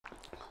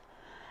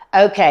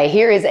Okay,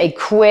 here is a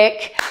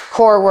quick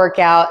core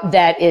workout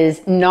that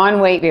is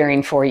non-weight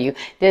bearing for you.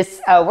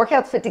 This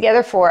workout's put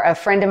together for a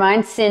friend of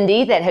mine,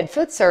 Cindy, that had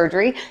foot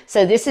surgery.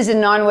 So this is a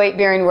non-weight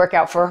bearing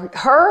workout for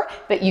her,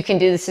 but you can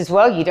do this as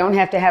well. You don't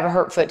have to have a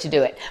hurt foot to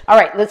do it. All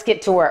right, let's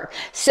get to work.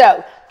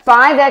 So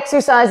 5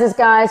 exercises,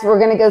 guys. We're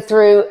going to go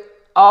through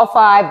all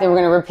 5, then we're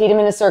going to repeat them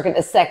in a circuit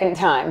a second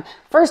time.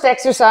 First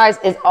exercise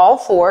is all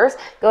 4s.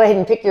 Go ahead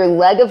and pick your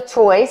leg of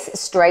choice,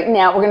 straighten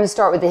out. We're going to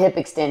start with the hip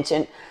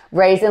extension.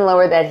 Raise and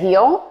lower that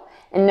heel,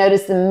 and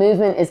notice the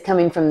movement is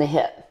coming from the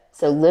hip.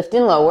 So lift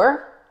and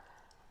lower.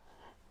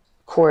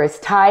 Core is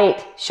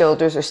tight,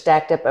 shoulders are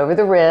stacked up over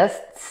the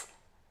wrists.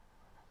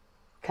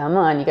 Come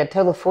on, you got a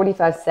total of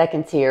 45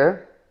 seconds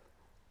here.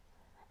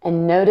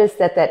 And notice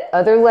that that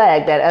other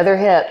leg, that other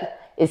hip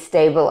is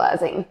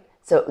stabilizing.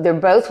 So they're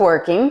both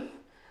working.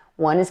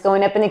 One is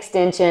going up an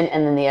extension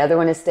and then the other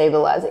one is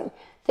stabilizing.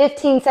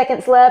 15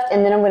 seconds left,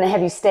 and then I'm going to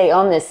have you stay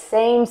on this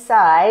same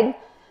side.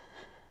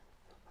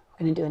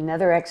 We're going to do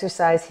another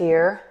exercise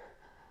here.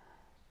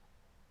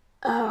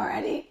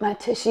 Alrighty, my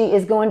tushy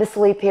is going to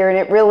sleep here, and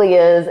it really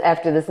is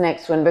after this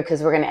next one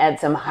because we're going to add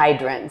some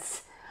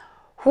hydrants.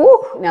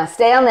 Whew. Now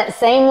stay on that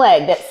same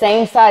leg. That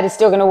same side is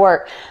still going to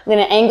work. I'm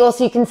going to angle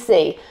so you can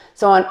see.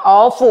 So on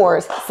all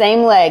 4s,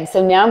 same leg.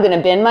 So now I'm going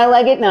to bend my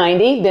leg at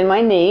 90, bend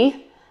my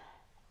knee,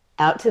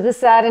 out to the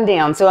side and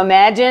down. So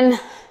imagine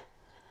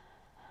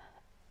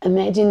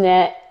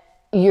that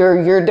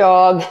you're your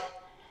dog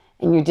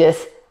and you're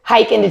just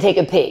hiking to take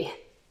a pee.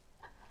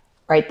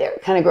 Right there,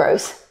 kind of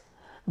gross.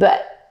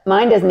 But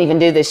mine doesn't even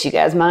do this, you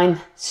guys. Mine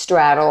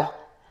straddle.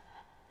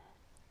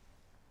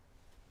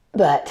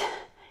 But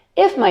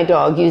if my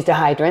dog used a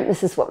hydrant,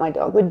 this is what my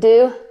dog would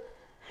do.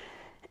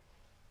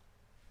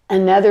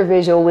 Another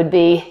visual would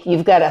be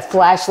you've got a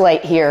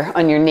flashlight here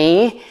on your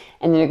knee,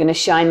 and then you're going to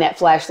shine that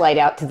flashlight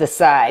out to the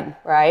side,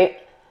 right?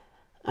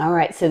 All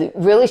right, so it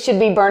really should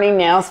be burning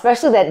now,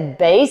 especially that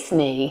base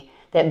knee,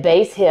 that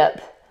base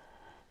hip,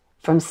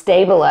 from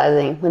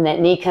stabilizing when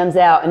that knee comes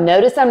out. And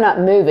notice I'm not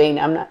moving.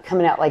 I'm not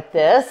coming out like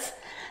this.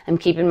 I'm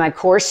keeping my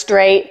core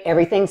straight.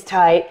 Everything's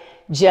tight.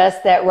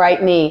 Just that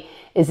right knee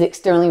is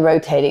externally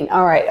rotating.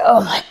 All right.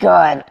 Oh my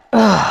God.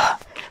 Ugh.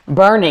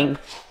 Burning.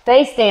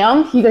 Face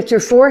down. You got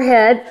your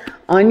forehead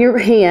on your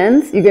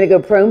hands. You're going to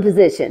go prone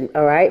position.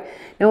 All right.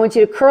 Now I want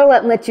you to curl up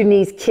and let your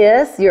knees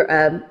kiss,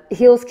 your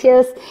heels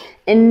kiss.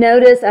 And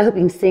notice, I hope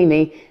you can see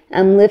me,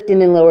 I'm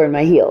lifting and lowering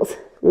my heels.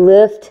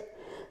 Lift,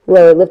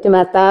 lower, lifting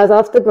my thighs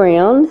off the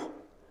ground.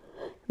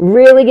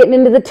 Really getting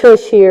into the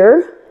tush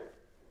here.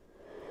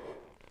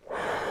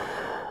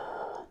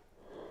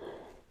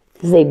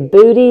 This is a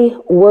booty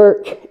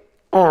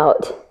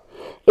workout.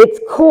 It's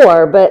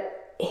core,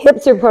 but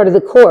hips are part of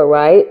the core,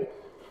 right?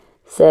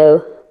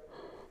 So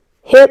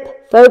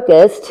hip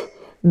focused,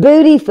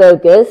 booty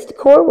focused,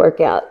 core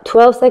workout.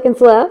 12 seconds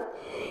left.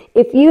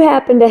 If you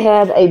happen to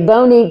have a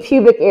bony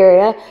pubic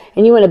area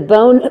and you want to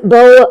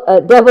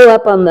double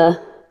up on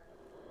the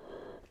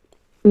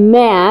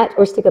mat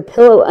or stick a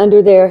pillow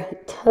under there,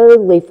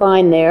 totally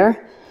fine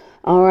there.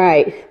 All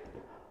right.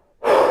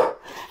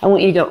 I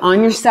want you to go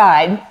on your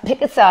side.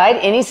 Pick a side,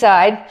 any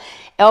side.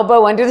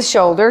 Elbow under the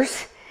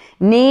shoulders.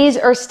 Knees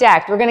are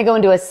stacked. We're going to go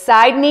into a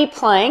side knee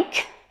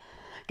plank.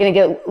 Going to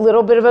get a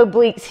little bit of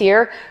obliques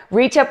here.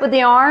 Reach up with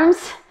the arms.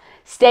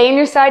 Stay in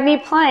your side knee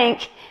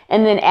plank.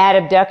 And then add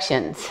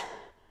abductions.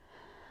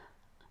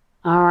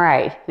 All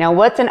right. Now,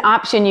 what's an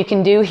option you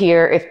can do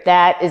here if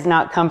that is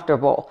not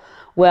comfortable?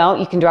 Well,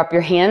 you can drop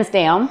your hands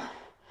down.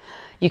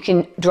 You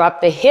can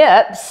drop the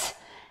hips,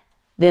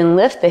 then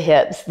lift the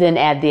hips, then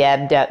add the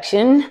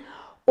abduction.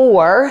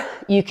 Or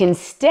you can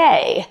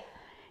stay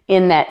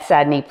in that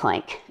side knee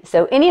plank.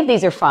 So any of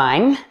these are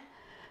fine.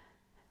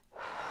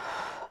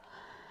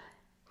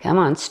 Come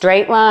on,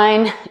 straight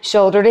line,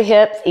 shoulder to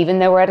hips, even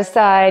though we're at a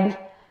side.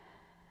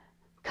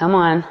 Come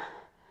on.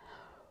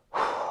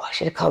 I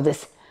should have called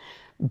this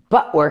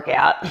butt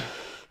workout,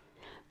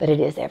 but it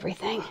is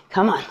everything.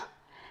 Come on.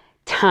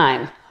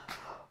 Time.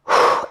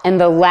 And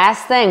the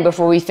last thing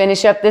before we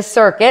finish up this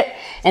circuit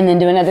and then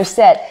do another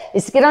set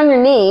is to get on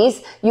your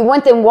knees. You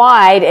want them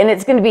wide, and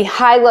it's going to be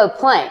high-low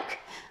plank.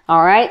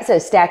 All right, so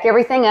stack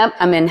everything up.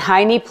 I'm in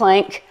high knee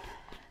plank.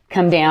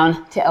 Come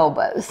down to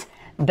elbows.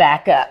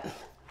 Back up.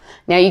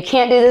 Now, you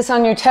can't do this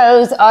on your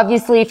toes,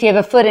 obviously, if you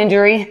have a foot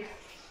injury.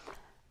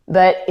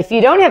 But if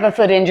you don't have a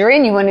foot injury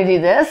and you want to do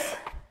this,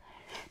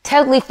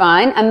 totally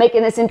fine. I'm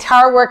making this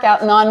entire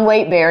workout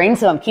non-weight bearing,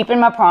 so I'm keeping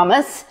my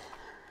promise.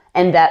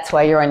 And that's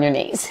why you're on your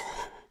knees.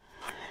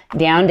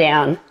 Down,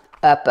 down,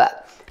 up,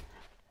 up.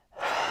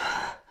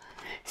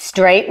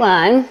 Straight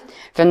line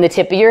from the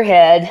tip of your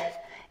head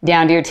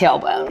down to your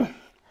tailbone.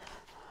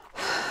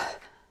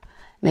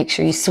 Make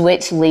sure you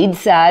switch lead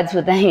sides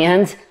with the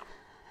hands.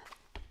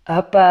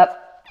 Up,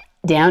 up,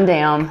 down,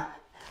 down.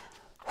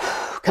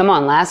 Come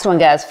on, last one,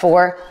 guys.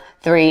 4,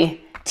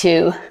 3,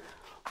 2,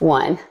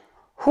 1.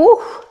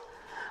 Whew.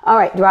 All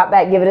right, drop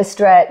back, give it a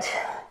stretch.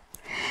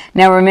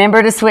 Now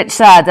remember to switch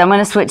sides. I'm going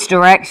to switch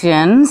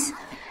directions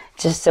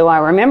just so I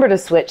remember to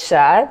switch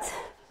sides.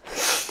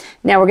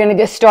 Now we're going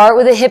to start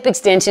with a hip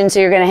extension. So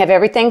you're going to have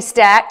everything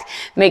stacked.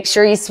 Make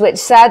sure you switch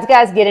sides,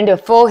 guys. Get into a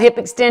full hip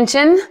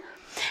extension.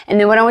 And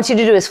then what I want you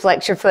to do is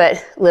flex your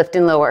foot, lift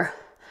and lower.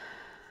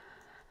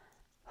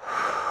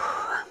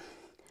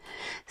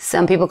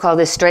 Some people call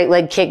this straight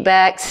leg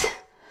kickbacks.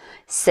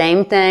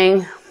 Same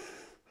thing.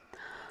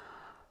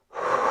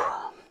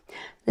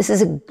 This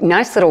is a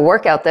nice little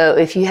workout though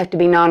if you have to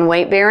be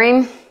non-weight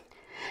bearing.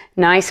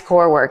 Nice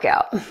core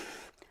workout.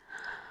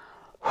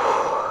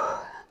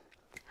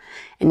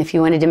 And if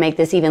you wanted to make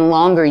this even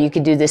longer, you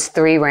could do this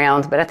 3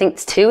 rounds, but I think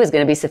 2 is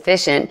going to be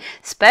sufficient,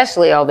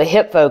 especially all the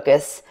hip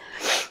focus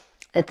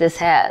that this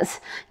has.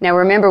 Now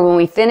remember, when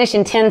we finish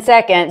in 10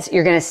 seconds,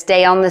 you're going to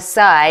stay on the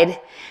side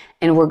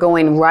and we're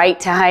going right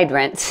to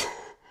hydrants.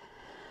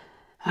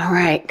 All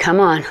right, come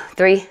on.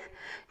 3,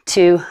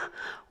 2,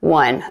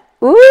 1.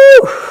 Woo!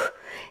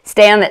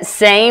 Stay on that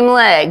same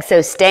leg.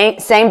 So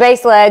same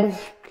base leg. I'm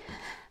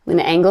going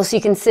to angle so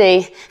you can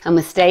see. I'm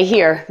going to stay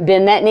here.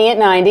 Bend that knee at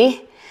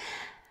 90.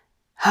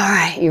 All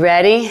right, you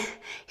ready?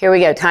 Here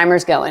we go.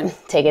 Timer's going.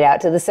 Take it out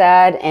to the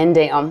side and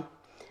down.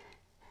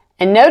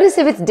 And notice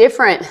if it's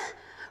different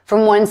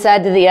from one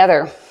side to the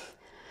other.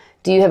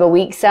 Do you have a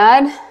weak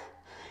side?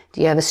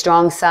 Do you have a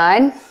strong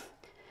side?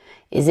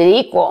 Is it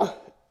equal?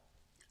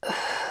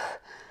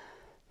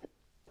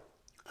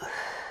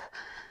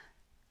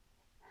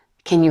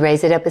 Can you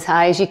raise it up as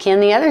high as you can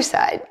the other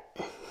side?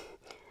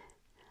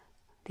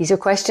 These are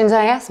questions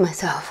I ask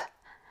myself.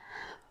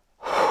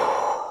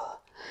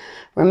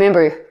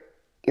 Remember,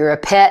 you're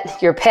pet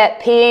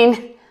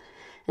peeing,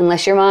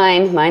 unless you're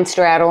mine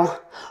straddle,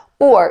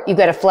 or you've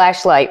got a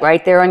flashlight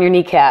right there on your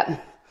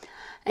kneecap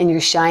and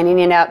you're shining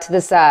it out to the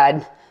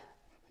side.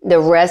 The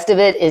rest of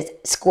it is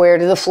square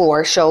to the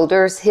floor,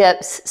 shoulders,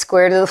 hips,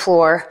 square to the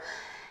floor.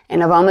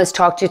 And I've almost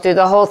talked you through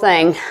the whole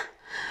thing.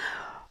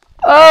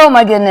 Oh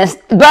my goodness,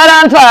 butt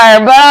on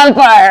fire, butt on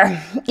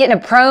fire. Get in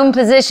a prone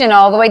position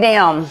all the way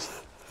down.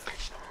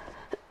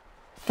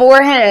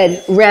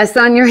 Forehead, rest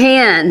on your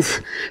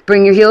hands.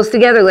 Bring your heels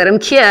together, let them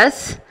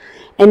kiss.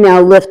 And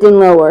now lift and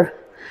lower.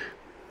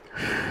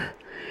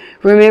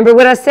 Remember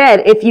what I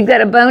said, if you've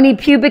got a bony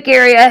pubic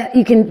area,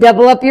 you can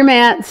double up your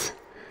mats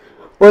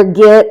or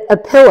get a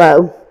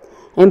pillow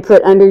and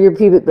put under your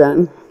pubic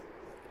bone,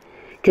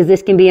 because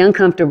this can be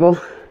uncomfortable.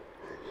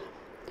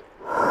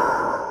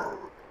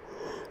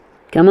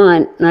 Come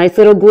on, nice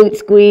little glute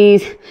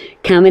squeeze.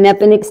 Coming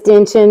up in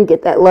extension,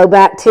 get that low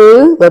back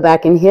too, low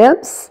back and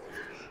hips.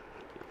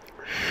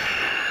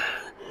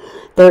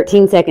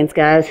 13 seconds,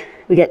 guys.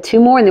 We got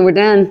 2 more and then we're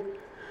done.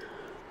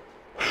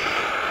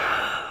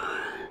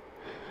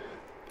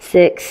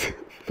 6,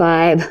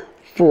 5,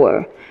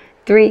 4,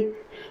 3,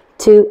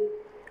 2,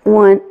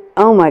 1.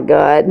 Oh my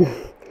God.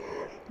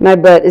 My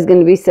butt is going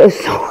to be so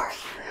sore.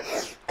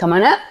 Come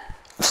on up.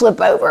 Flip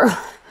over.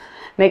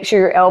 Make sure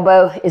your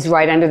elbow is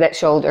right under that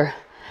shoulder.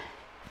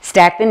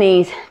 Stack the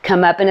knees.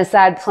 Come up in a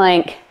side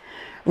plank.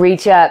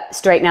 Reach up.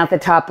 Straighten out the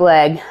top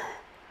leg.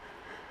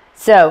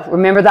 So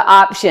remember the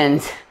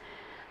options.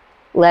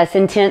 Less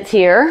intense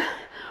here.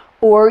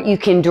 Or you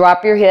can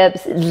drop your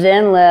hips,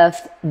 then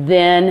lift,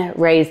 then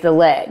raise the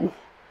leg.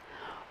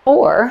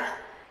 Or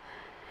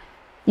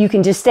you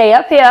can just stay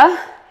up here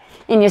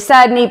in your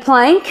side knee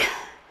plank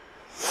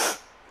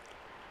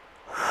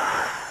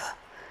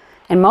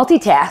and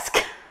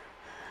multitask.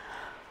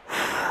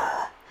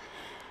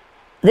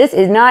 This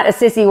is not a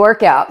sissy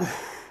workout.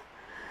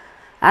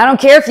 I don't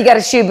care if you got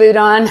a shoe boot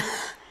on.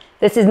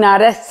 This is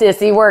not a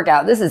sissy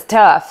workout. This is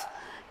tough.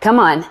 Come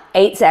on,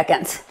 8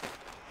 seconds.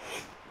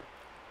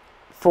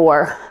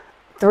 4,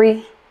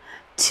 3,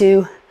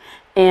 2,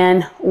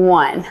 and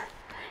 1.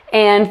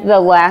 And the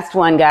last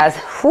one, guys.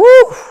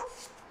 Whew!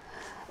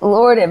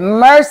 Lord have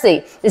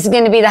mercy. This is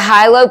going to be the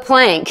high-low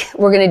plank.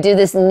 We're going to do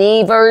this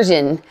knee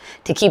version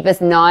to keep us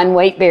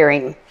non-weight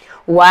bearing.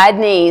 Wide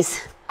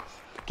knees.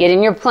 Get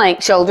in your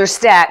plank, shoulders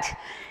stacked.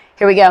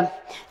 Here we go.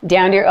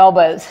 Down to your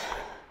elbows.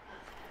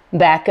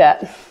 Back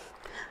up.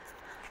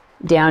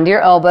 Down to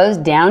your elbows.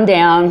 Down,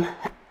 down.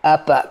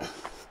 Up, up.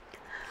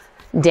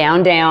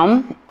 Down,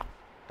 down.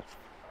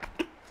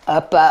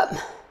 Up, up.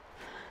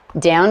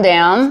 Down,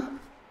 down.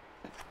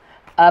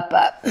 Up,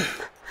 up.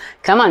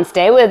 Come on,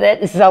 stay with it.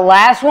 This is the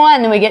last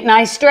one. Then we get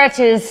nice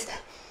stretches.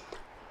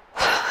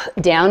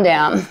 Down,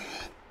 down.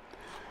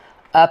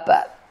 Up,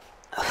 up.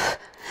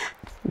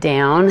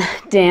 Down,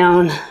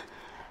 down.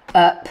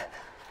 Up,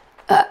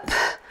 up.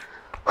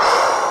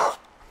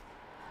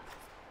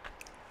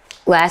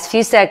 Last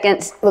few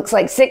seconds. Looks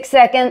like 6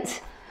 seconds.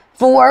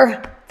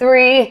 4,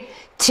 3,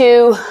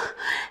 2,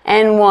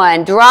 and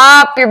 1.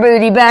 Drop your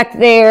booty back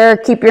there.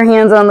 Keep your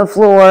hands on the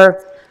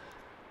floor.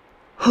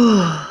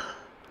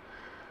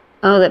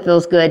 Oh, that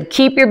feels good.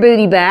 Keep your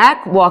booty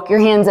back. Walk your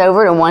hands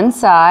over to one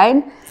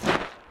side.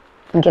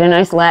 And get a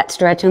nice lat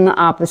stretch on the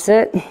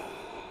opposite.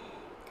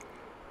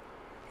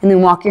 And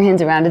then walk your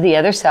hands around to the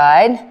other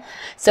side.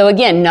 So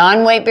again,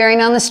 non-weight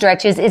bearing on the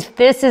stretches. If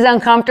this is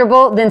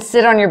uncomfortable, then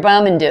sit on your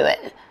bum and do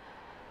it.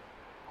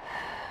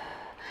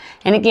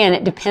 And again,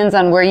 it depends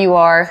on where you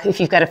are. If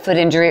you've got a foot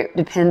injury, it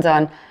depends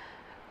on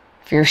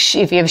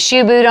If you have a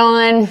shoe boot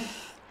on,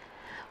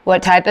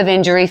 what type of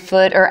injury,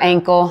 foot or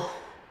ankle?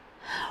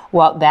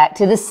 Walk back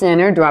to the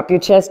center, drop your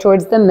chest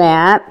towards the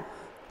mat.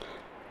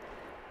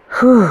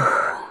 Whew.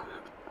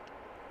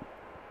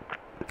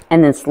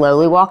 And then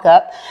slowly walk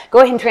up. Go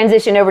ahead and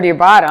transition over to your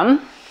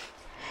bottom.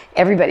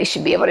 Everybody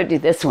should be able to do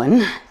this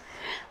one.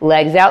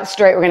 Legs out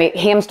straight. We're going to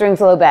hamstrings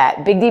low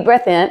back. Big deep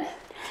breath in.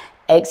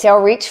 Exhale,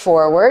 reach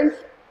forward.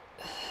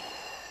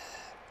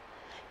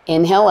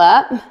 Inhale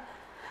up.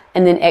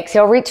 And then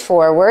exhale, reach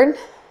forward.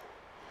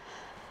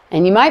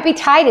 And you might be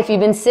tight if you've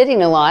been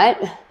sitting a lot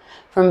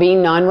from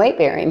being non-weight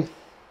bearing.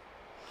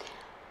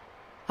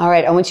 All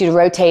right, I want you to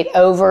rotate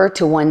over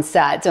to one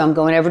side. So I'm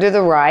going over to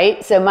the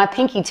right. So my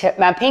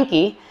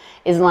pinky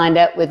is lined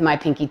up with my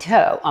pinky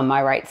toe on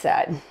my right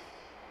side.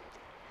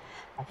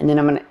 And then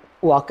I'm going to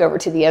walk over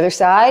to the other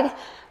side.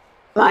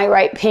 My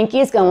right pinky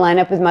is going to line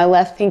up with my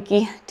left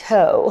pinky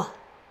toe.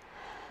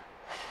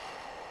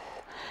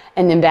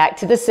 And then back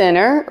to the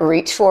center,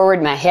 reach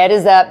forward, my head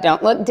is up,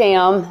 don't look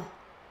down.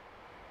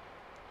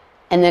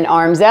 And then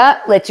arms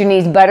up, let your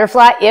knees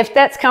butterfly if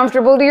that's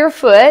comfortable to your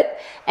foot,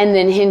 and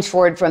then hinge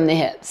forward from the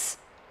hips,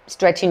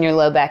 stretching your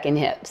low back and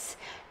hips.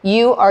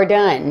 You are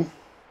done.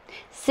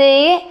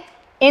 See,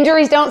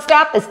 injuries don't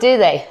stop us, do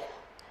they?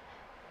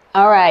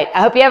 All right,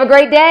 I hope you have a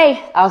great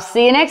day. I'll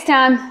see you next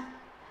time.